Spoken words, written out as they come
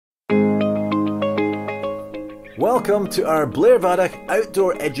Welcome to our Blairvadach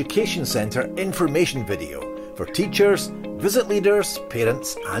Outdoor Education Centre information video for teachers, visit leaders,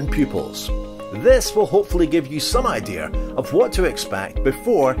 parents and pupils. This will hopefully give you some idea of what to expect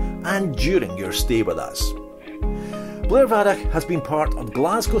before and during your stay with us. Blairvadach has been part of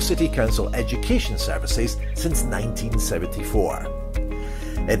Glasgow City Council Education Services since 1974.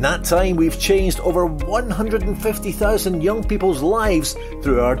 In that time, we've changed over 150,000 young people's lives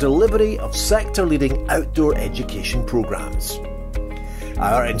through our delivery of sector-leading outdoor education programmes.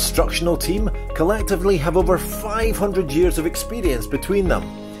 Our instructional team collectively have over 500 years of experience between them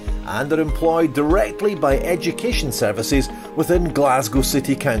and are employed directly by education services within Glasgow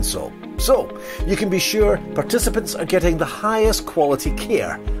City Council. So, you can be sure participants are getting the highest quality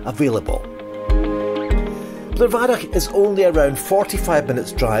care available. Blairvadach is only around 45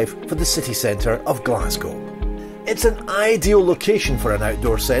 minutes drive from the city centre of Glasgow. It's an ideal location for an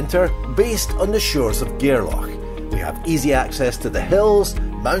outdoor centre based on the shores of Gairloch. We have easy access to the hills,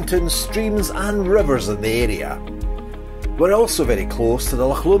 mountains, streams and rivers in the area. We're also very close to the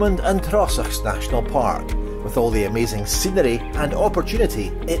Loch Lomond and Trossachs National Park, with all the amazing scenery and opportunity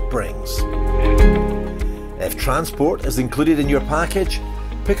it brings. If transport is included in your package,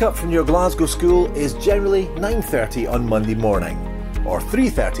 pick-up from your Glasgow school is generally 9:30 on Monday morning or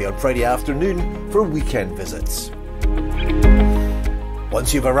 3:30 on Friday afternoon for weekend visits.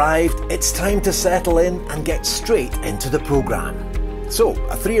 Once you've arrived, it's time to settle in and get straight into the programme. So,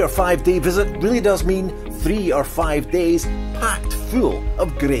 a 3 or 5 day visit really does mean 3 or 5 days packed full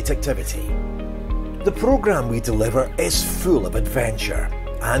of great activity. The programme we deliver is full of adventure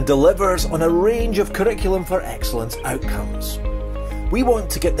and delivers on a range of curriculum for excellence outcomes. We want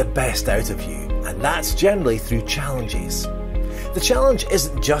to get the best out of you, and that's generally through challenges. The challenge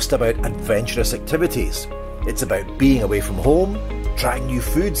isn't just about adventurous activities. It's about being away from home, trying new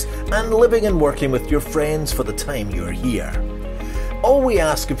foods, and living and working with your friends for the time you're here. All we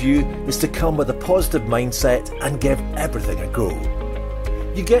ask of you is to come with a positive mindset and give everything a go.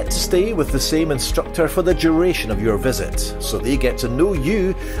 You get to stay with the same instructor for the duration of your visit, so they get to know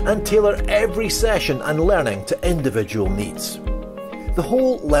you and tailor every session and learning to individual needs. The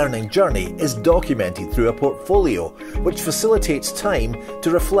whole learning journey is documented through a portfolio which facilitates time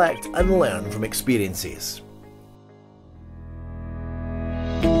to reflect and learn from experiences.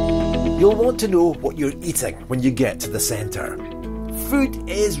 You'll want to know what you're eating when you get to the centre. Food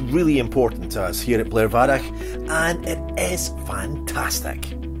is really important to us here at Blairvadach, and it is fantastic.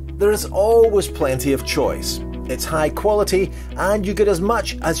 There is always plenty of choice. It's high quality and you get as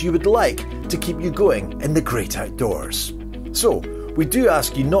much as you would like to keep you going in the great outdoors. So, we do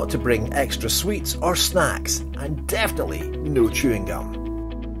ask you not to bring extra sweets or snacks, and definitely no chewing gum.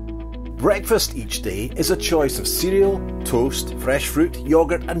 Breakfast each day is a choice of cereal, toast, fresh fruit,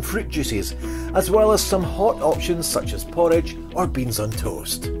 yoghurt and fruit juices, as well as some hot options such as porridge or beans on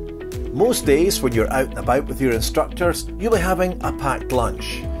toast. Most days when you're out and about with your instructors, you'll be having a packed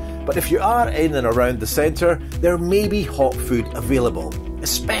lunch. But if you are in and around the centre, there may be hot food available,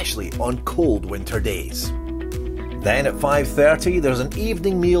 especially on cold winter days. Then at 5:30 there's an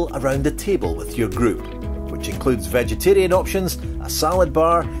evening meal around the table with your group, which includes vegetarian options, a salad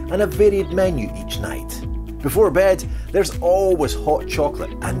bar and a varied menu each night. Before bed, there's always hot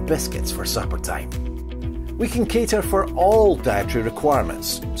chocolate and biscuits for supper time. We can cater for all dietary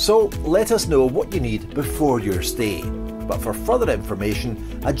requirements, so let us know what you need before your stay. But for further information,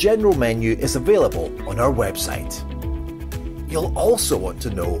 a general menu is available on our website. You'll also want to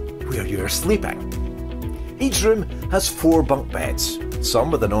know where you're sleeping. Each room has 4 bunk beds, some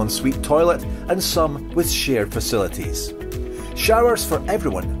with an ensuite toilet and some with shared facilities. Showers for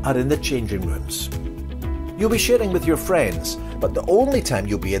everyone are in the changing rooms. You'll be sharing with your friends, but the only time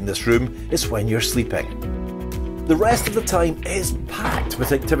you'll be in this room is when you're sleeping. The rest of the time is packed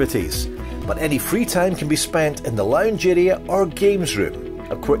with activities, but any free time can be spent in the lounge area or games room,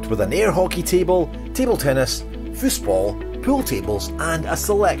 equipped with an air hockey table, table tennis, foosball, pool tables and a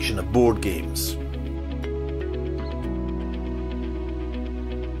selection of board games.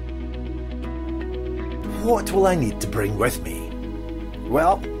 What will I need to bring with me?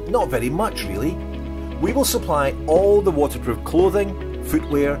 Well, not very much really. We will supply all the waterproof clothing,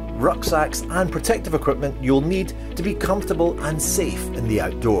 footwear, rucksacks and protective equipment you'll need to be comfortable and safe in the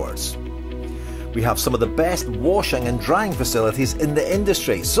outdoors. We have some of the best washing and drying facilities in the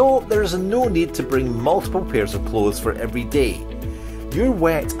industry, so there is no need to bring multiple pairs of clothes for every day. Your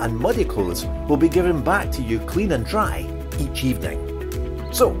wet and muddy clothes will be given back to you clean and dry each evening.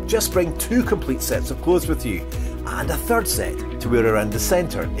 So just bring 2 complete sets of clothes with you and a 3rd set to wear around the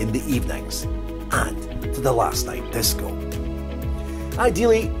centre in the evenings and to the last night disco.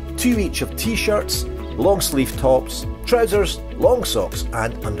 Ideally, 2 each of t-shirts, long sleeve tops, trousers, long socks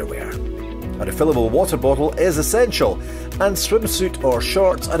and underwear. A refillable water bottle is essential, and swimsuit or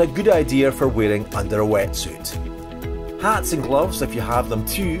shorts are a good idea for wearing under a wetsuit. Hats and gloves if you have them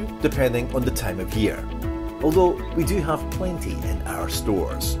too, depending on the time of year, although we do have plenty in our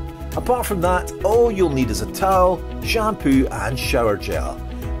stores. Apart from that, all you'll need is a towel, shampoo and shower gel.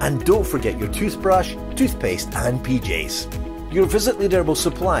 And don't forget your toothbrush, toothpaste and PJs. Your visit leader will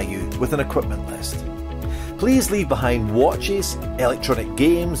supply you with an equipment list. Please leave behind watches, electronic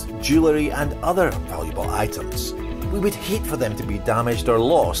games, jewellery and other valuable items. We would hate for them to be damaged or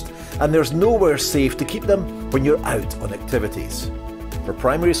lost, and there's nowhere safe to keep them when you're out on activities. For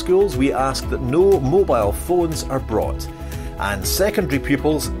primary schools, we ask that no mobile phones are brought, and secondary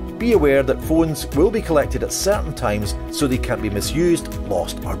pupils, be aware that phones will be collected at certain times so they can't be misused,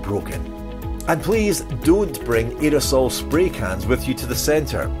 lost or broken. And please don't bring aerosol spray cans with you to the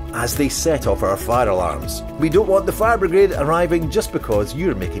centre, as they set off our fire alarms. We don't want the fire brigade arriving just because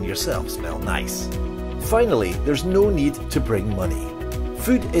you're making yourself smell nice. Finally, there's no need to bring money.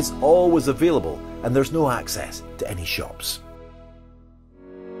 Food is always available and there's no access to any shops.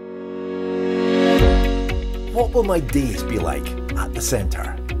 What will my days be like at the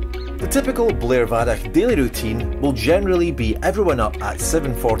centre? The typical Blairvadach daily routine will generally be everyone up at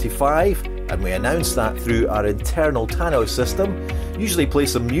 7:45, and we announce that through our internal Tannoy system, usually play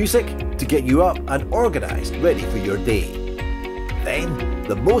some music to get you up and organised, ready for your day. Then,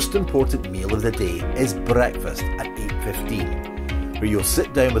 the most important meal of the day is breakfast at 8:15, where you'll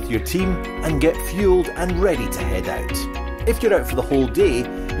sit down with your team and get fuelled and ready to head out. If you're out for the whole day,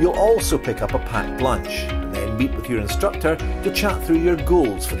 you'll also pick up a packed lunch, and then meet with your instructor to chat through your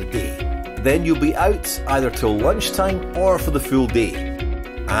goals for the day. Then you'll be out either till lunchtime or for the full day.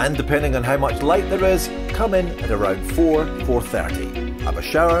 And depending on how much light there is, come in at around 4:30, have a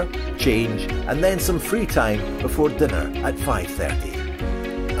shower, change, and then some free time before dinner at 5:30.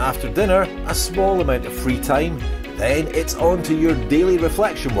 After dinner, a small amount of free time, then it's on to your daily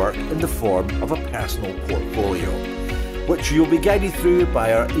reflection work in the form of a personal portfolio, which you'll be guided through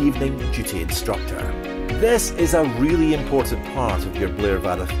by our evening duty instructor. This is a really important part of your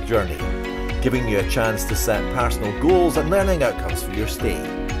Blairvadach journey, giving you a chance to set personal goals and learning outcomes for your stay,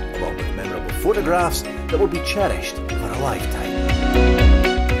 along with memorable photographs that will be cherished for a lifetime.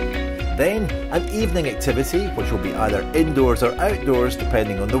 Then, an evening activity which will be either indoors or outdoors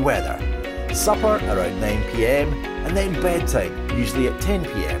depending on the weather. Supper around 9 PM and then bedtime, usually at 10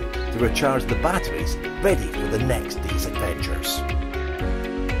 PM, to recharge the batteries ready for the next day's adventures.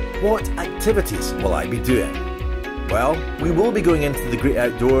 What activities will I be doing? Well, we will be going into the great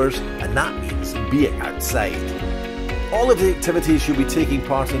outdoors, and that means being outside. All of the activities you'll be taking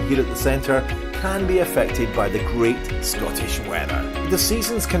part in here at the centre can be affected by the great Scottish weather. The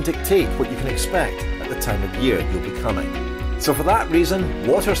seasons can dictate what you can expect at the time of year you'll be coming. So for that reason,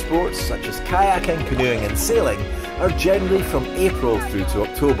 water sports such as kayaking, canoeing and sailing are generally from April through to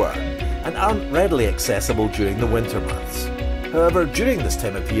October and aren't readily accessible during the winter months. However, during this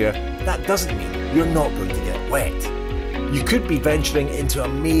time of year, that doesn't mean you're not going to get wet. You could be venturing into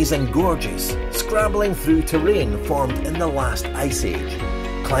amazing gorges, scrambling through terrain formed in the last ice age,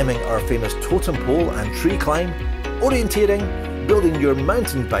 climbing our famous totem pole and tree climb, orienteering, building your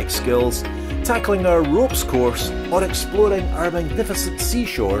mountain bike skills, tackling our ropes course, or exploring our magnificent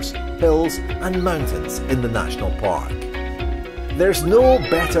seashores, hills and mountains in the national park. There's no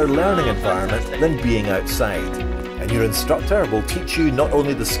better learning environment than being outside, and your instructor will teach you not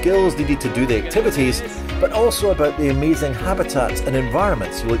only the skills needed to do the activities, but also about the amazing habitats and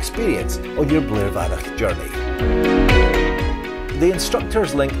environments you'll experience on your Blairvadach journey. The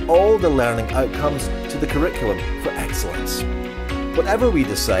instructors link all the learning outcomes to the curriculum for excellence. Whatever we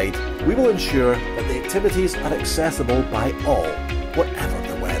decide, we will ensure that the activities are accessible by all, whatever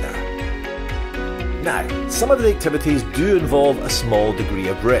the weather. Now, some of the activities do involve a small degree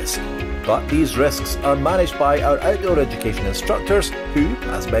of risk, but these risks are managed by our outdoor education instructors who,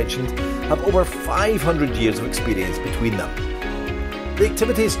 as mentioned, have over 500 years of experience between them. The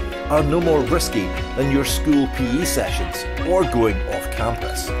activities are no more risky than your school PE sessions or going off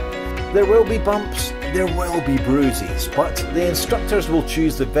campus. There will be bumps, there will be bruises, but the instructors will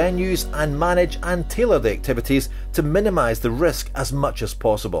choose the venues and manage and tailor the activities to minimise the risk as much as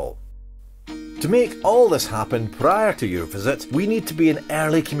possible. To make all this happen prior to your visit, we need to be in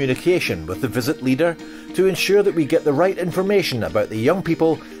early communication with the visit leader to ensure that we get the right information about the young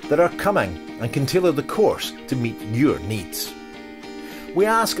people that are coming and can tailor the course to meet your needs. We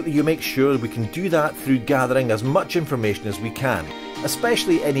ask that you make sure we can do that through gathering as much information as we can,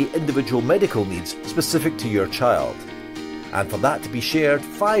 especially any individual medical needs specific to your child. and for that to be shared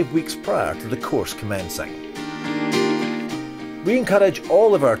 5 weeks prior to the course commencing. We encourage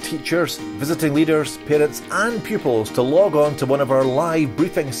all of our teachers, visiting leaders, parents and pupils to log on to one of our live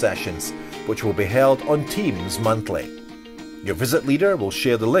briefing sessions, which will be held on Teams monthly. Your visit leader will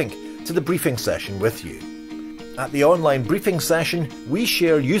share the link to the briefing session with you. At the online briefing session, we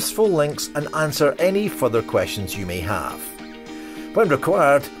share useful links and answer any further questions you may have. When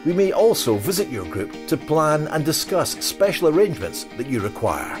required, we may also visit your group to plan and discuss special arrangements that you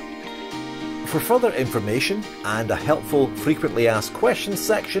require. For further information and a helpful frequently asked questions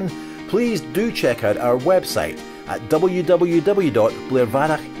section, please do check out our website at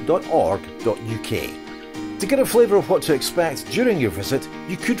www.blairvadach.org.uk. To get a flavour of what to expect during your visit,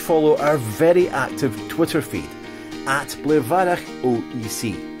 you could follow our very active Twitter feed at Blairvadach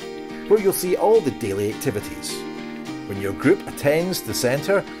OEC, where you'll see all the daily activities. When your group attends the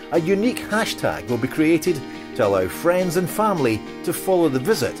centre, a unique hashtag will be created to allow friends and family to follow the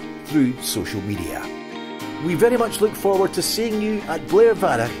visit through social media. We very much look forward to seeing you at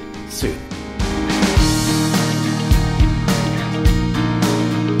Blairvadach soon.